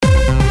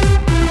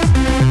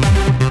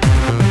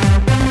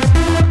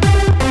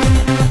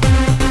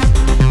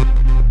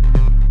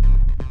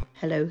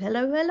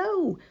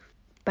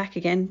back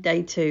again,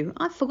 day 2.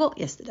 I forgot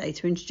yesterday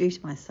to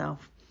introduce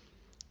myself.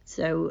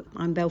 So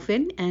I'm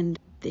Belfin and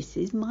this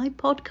is my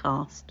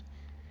podcast.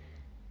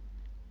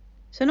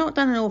 So not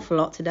done an awful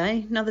lot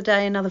today. Another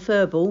day, another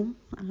furball.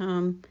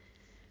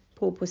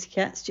 Poor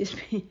pussycat's just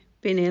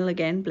been ill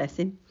again, bless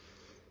him.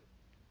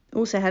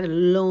 Also had a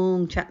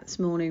long chat this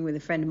morning with a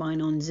friend of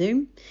mine on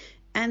Zoom.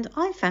 And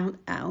I found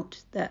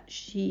out that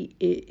she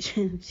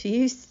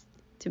used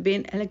to be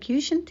an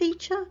elocution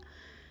teacher.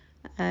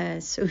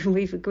 So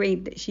we've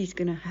agreed that she's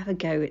going to have a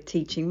go at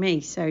teaching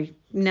me. So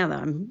now that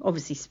I'm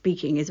obviously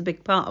speaking is a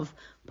big part of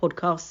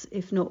podcasts,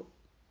 if not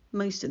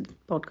most of the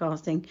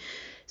podcasting.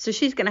 So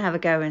she's going to have a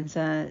go and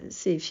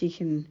see if she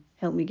can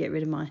help me get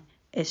rid of my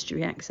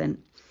estuary accent.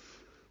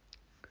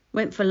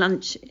 Went for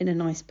lunch in a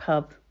nice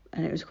pub,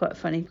 and it was quite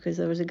funny because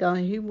there was a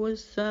guy who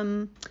was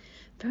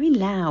very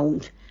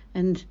loud,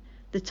 and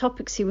the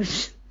topics he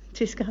was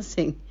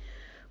discussing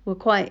were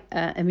quite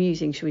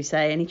amusing, shall we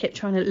say, and he kept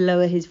trying to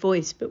lower his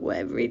voice, but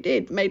whatever he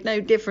did made no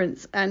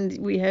difference, and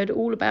we heard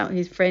all about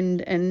his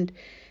friend and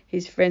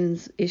his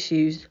friend's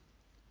issues,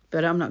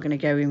 but I'm not going to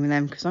go in with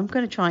them because I'm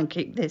going to try and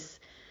keep this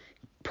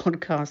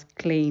podcast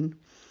clean.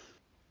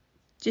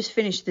 Just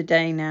finished the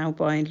day now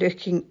by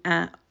looking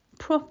at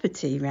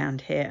property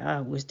around here. I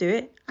always do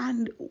it,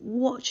 and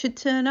what should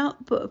turn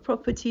up but a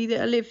property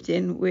that I lived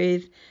in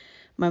with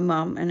my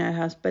mum and her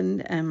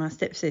husband and my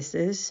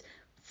stepsisters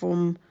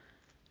from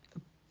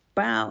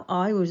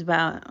I was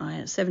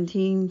about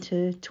 17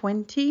 to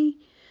 20.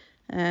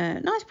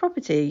 Nice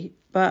property,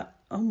 but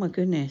oh my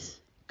goodness,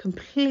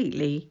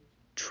 completely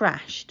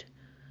trashed.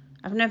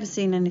 I've never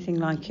seen anything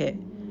like it.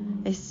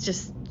 It's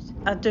just,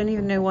 I don't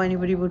even know why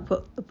anybody would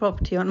put a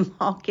property on the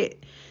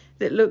market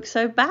that looks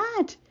so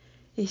bad.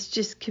 It's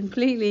just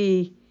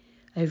completely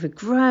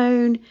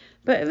overgrown.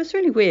 But it was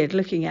really weird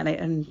looking at it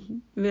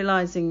and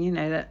realising,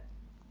 that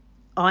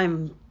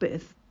I'm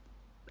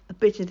a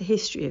bit of the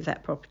history of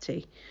that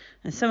property.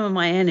 And some of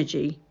my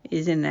energy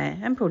is in there,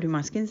 and probably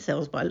my skin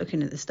cells by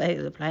looking at the state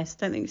of the place.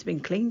 I don't think it's been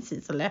cleaned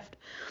since I left.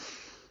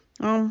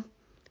 But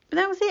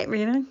that was it,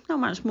 really. Not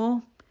much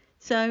more.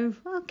 So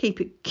I'll keep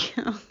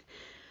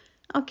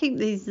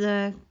these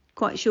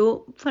quite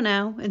short for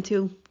now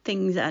until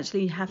things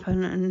actually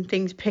happen and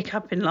things pick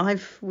up in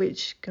life,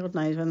 which God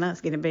knows when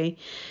that's going to be.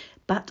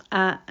 But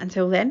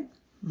until then,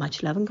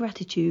 much love and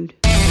gratitude.